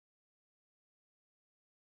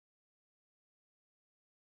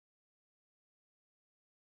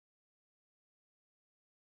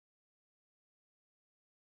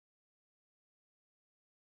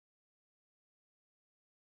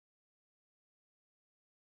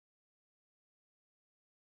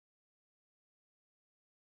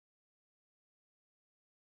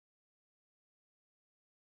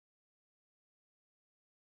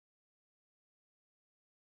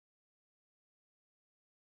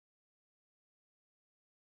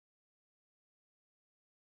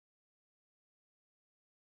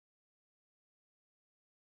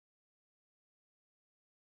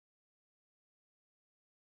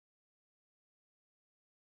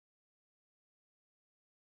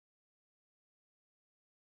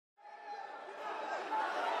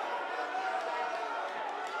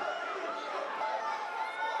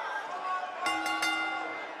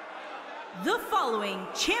The following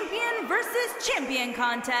champion versus champion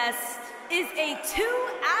contest is a 2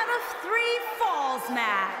 out of 3 falls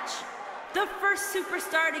match. The first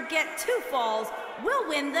superstar to get 2 falls will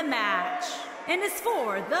win the match and is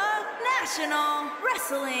for the National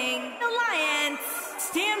Wrestling Alliance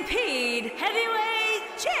Stampede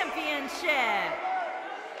Heavyweight Championship.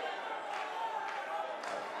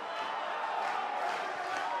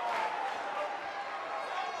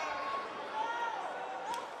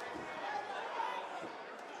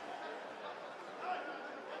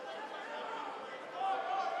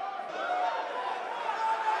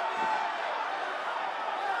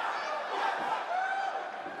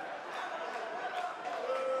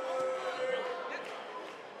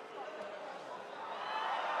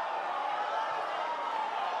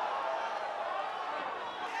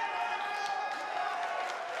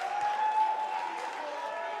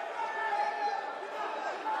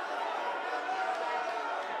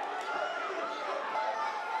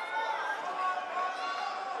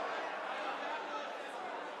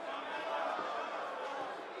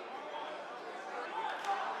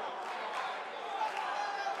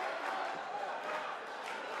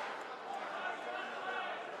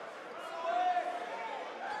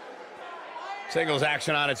 Singles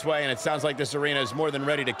action on its way, and it sounds like this arena is more than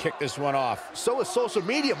ready to kick this one off. So is social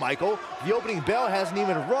media, Michael. The opening bell hasn't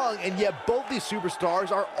even rung, and yet both these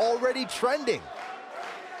superstars are already trending.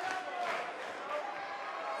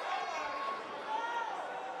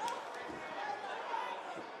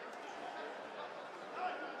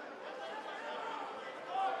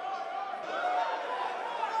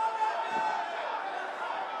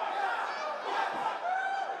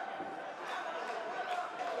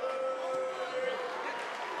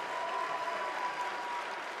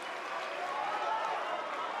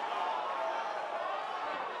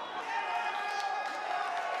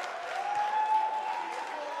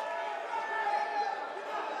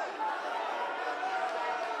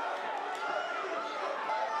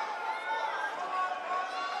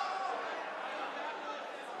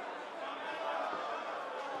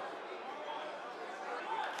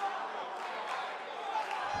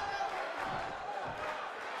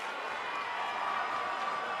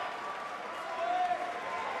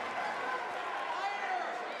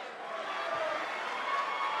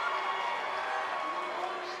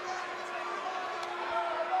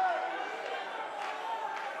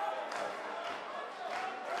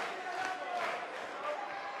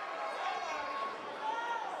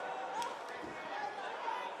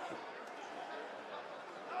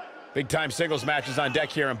 Big-time singles matches on deck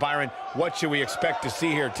here, and Byron, what should we expect to see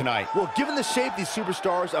here tonight? Well, given the shape these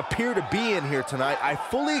superstars appear to be in here tonight, I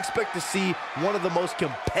fully expect to see one of the most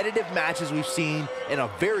competitive matches we've seen in a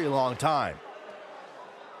very long time.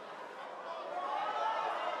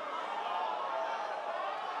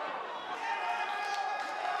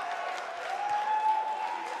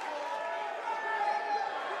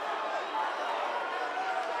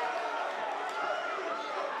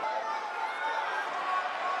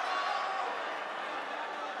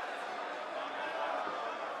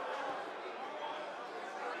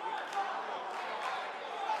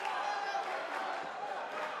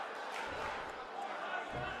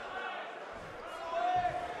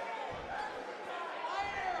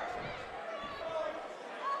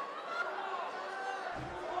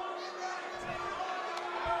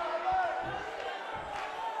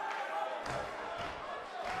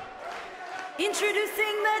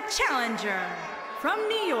 Introducing the challenger from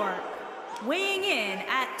New York, weighing in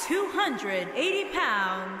at 280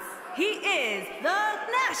 pounds, he is the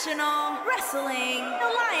National Wrestling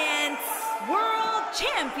Alliance World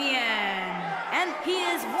Champion, and he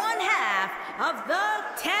is one half of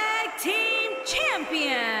the Tag Team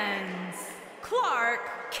Champions, Clark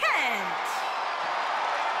Kent.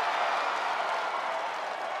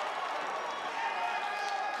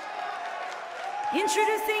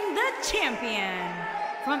 Introducing the champion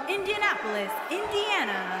from Indianapolis,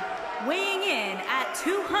 Indiana, weighing in at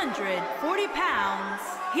 240 pounds,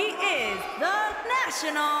 he is the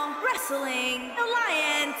National Wrestling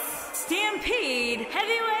Alliance Stampede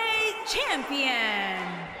Heavyweight Champion,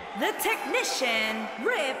 the Technician,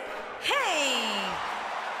 Rip Hayne.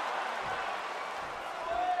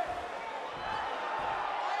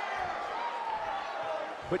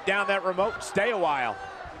 Put down that remote, stay a while.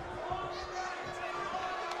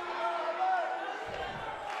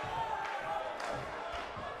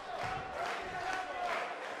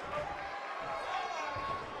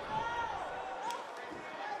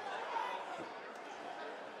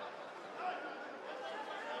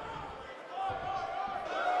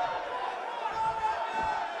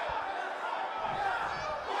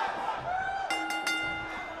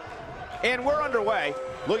 And we're underway.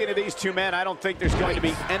 Looking at these two men, I don't think there's going to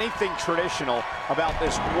be anything traditional about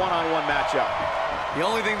this one-on-one matchup. The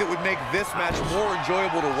only thing that would make this match more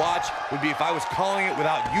enjoyable to watch would be if I was calling it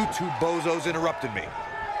without you two bozos interrupting me.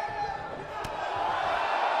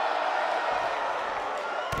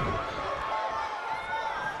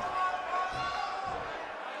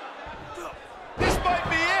 This might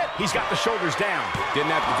be it. He's got the shoulders down.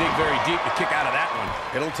 Didn't have to dig very deep to kick out of that one.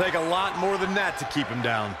 It'll take a lot more than that to keep him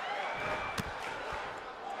down.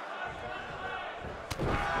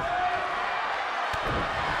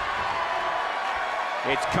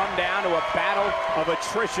 It's come down to a battle of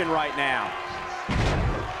attrition right now.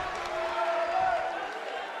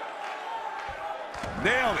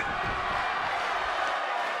 Nailed it.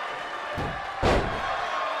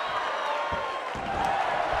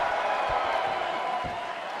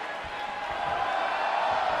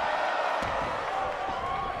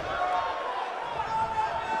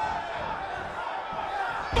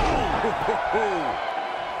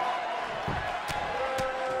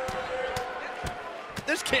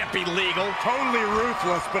 This can't be legal. Totally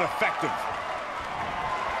ruthless, but effective.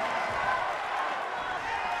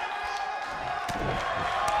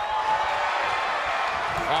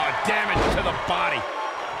 Oh, damage to the body.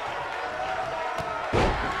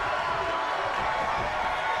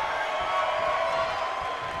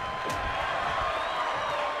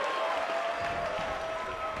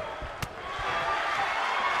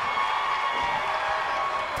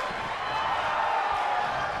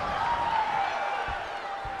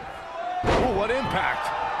 What impact.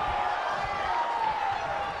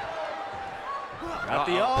 Got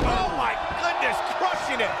the elbow. Oh my goodness,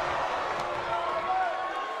 crushing it.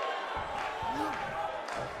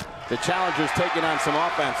 The challenger's taking on some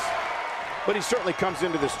offense, but he certainly comes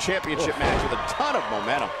into this championship match with a ton of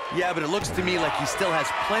momentum. Yeah, but it looks to me like he still has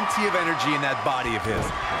plenty of energy in that body of his.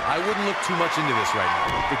 I wouldn't look too much into this right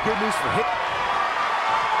now. The good news for him.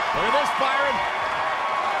 Look at this, Byron.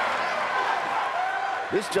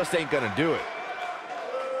 This just ain't gonna do it.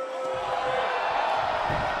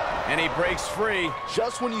 And he breaks free.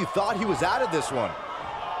 Just when you thought he was out of this one.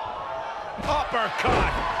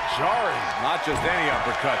 Uppercut. Jarring. Not just any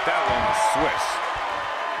uppercut. That one was Swiss.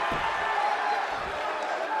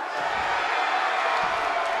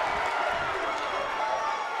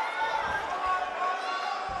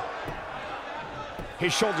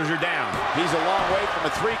 His shoulders are down. He's a long way from a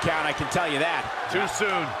 3 count, I can tell you that. Too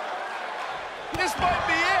soon. This might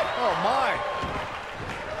be it. Oh, my.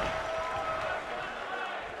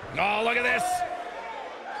 Oh, look at this.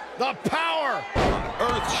 The power.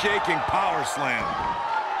 Earth-shaking power slam.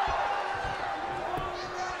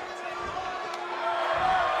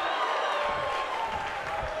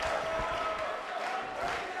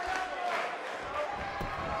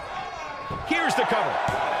 Here's the cover.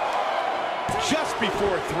 Just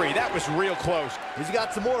before 3. That was real close. He's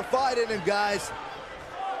got some more fight in him, guys.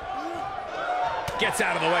 Gets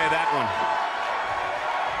out of the way of that one.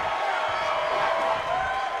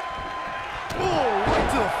 Oh, right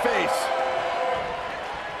to the face.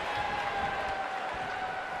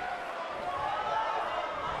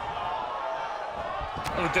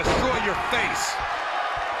 It'll destroy your face.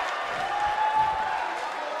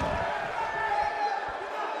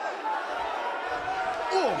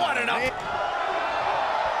 Oh, what an up.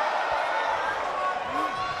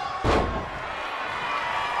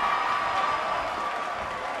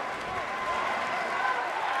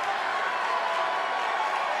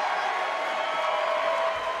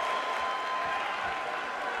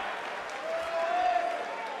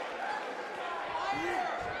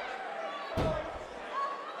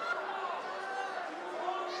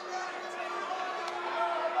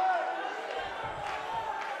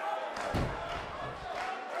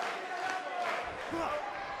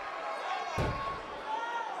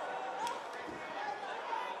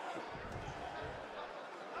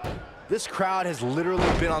 This crowd has literally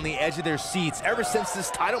been on the edge of their seats ever since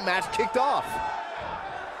this title match kicked off.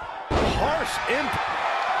 Harsh impact.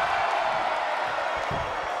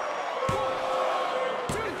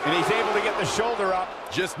 And he's able to get the shoulder up.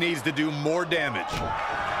 Just needs to do more damage.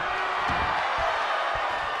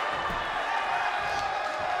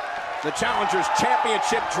 The challenger's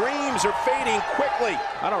championship dreams are fading quickly.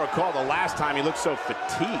 I don't recall the last time he looked so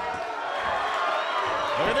fatigued.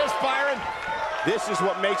 Look at this, Byron. This is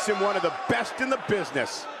what makes him one of the best in the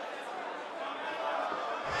business.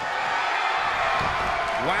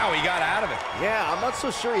 Wow, he got out of it. Yeah, I'm not so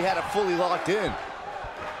sure he had it fully locked in.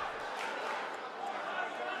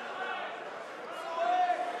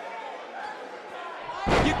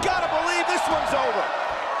 You gotta believe this one's over.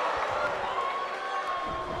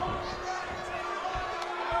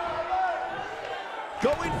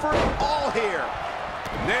 going for it all here.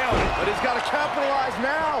 Nailed it, but he's got to capitalize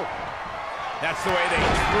now. That's the way they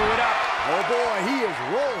screw it up. Oh boy, he is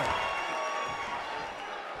rolling.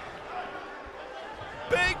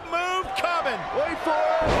 Big move coming. Wait for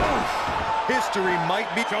it. History might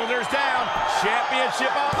be... Shoulders down.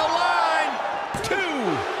 Championship on the line. 2.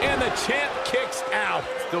 And the champ kicks out.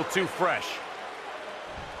 Still too fresh.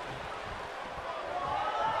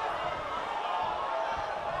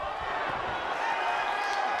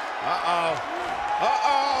 Uh-oh.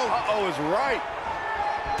 Uh-oh. Uh-oh is right.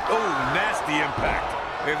 Oh, nasty impact.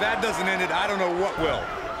 If that doesn't end it, I don't know what will.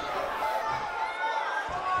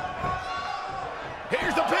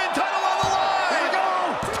 Here's the pin, title on the line. Here we go.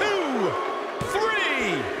 2,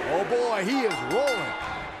 3. Oh boy, he is rolling.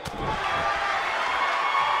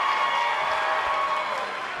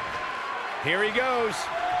 Here he goes.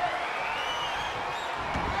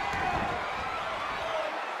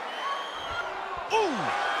 Ooh,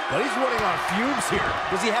 but he's running on fumes here.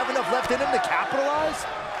 Does he have enough left in him to capitalize?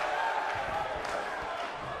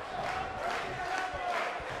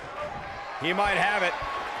 He might have it.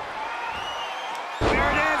 There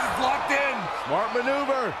it is, it's locked in. Smart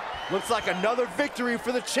maneuver. Looks like another victory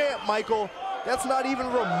for the champ, Michael. That's not even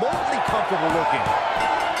remotely comfortable looking.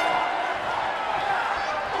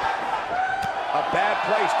 A bad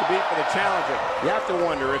place to be for the challenger. You have to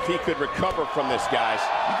wonder if he could recover from this, guys.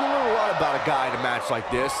 You can learn a lot about a guy in a match like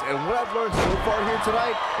this, and what I've learned so far here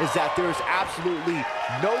tonight is that there's absolutely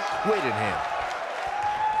no quit in him.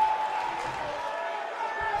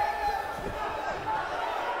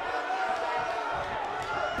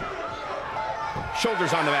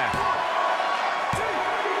 Shoulders on the mat.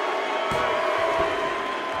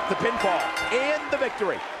 The pinfall and the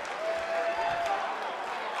victory.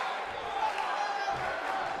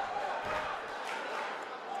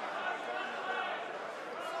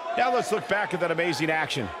 Now let's look back at that amazing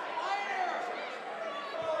action.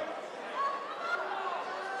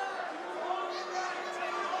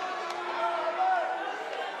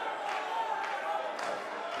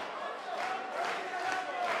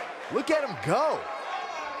 Look at him go.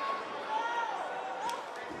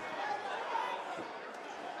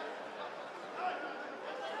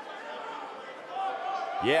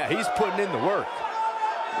 Yeah, he's putting in the work.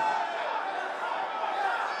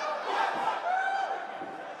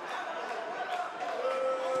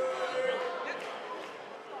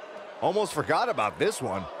 Almost forgot about this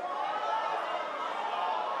one.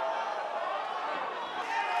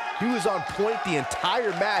 He was on point the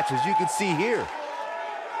entire match, as you can see here.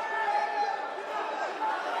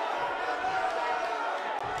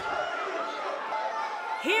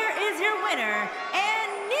 Here is your winner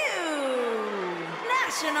and new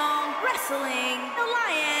National Wrestling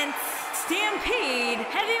Alliance Stampede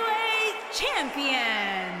Heavyweight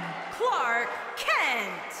Champion, Clark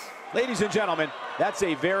Kent. Ladies and gentlemen, that's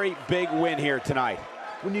a very big win here tonight.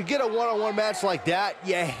 When you get a one-on-one match like that,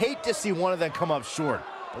 you hate to see one of them come up short.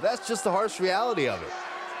 But that's just the harsh reality of it.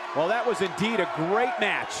 Well, that was indeed a great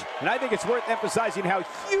match, and I think it's worth emphasizing how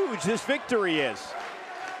huge this victory is.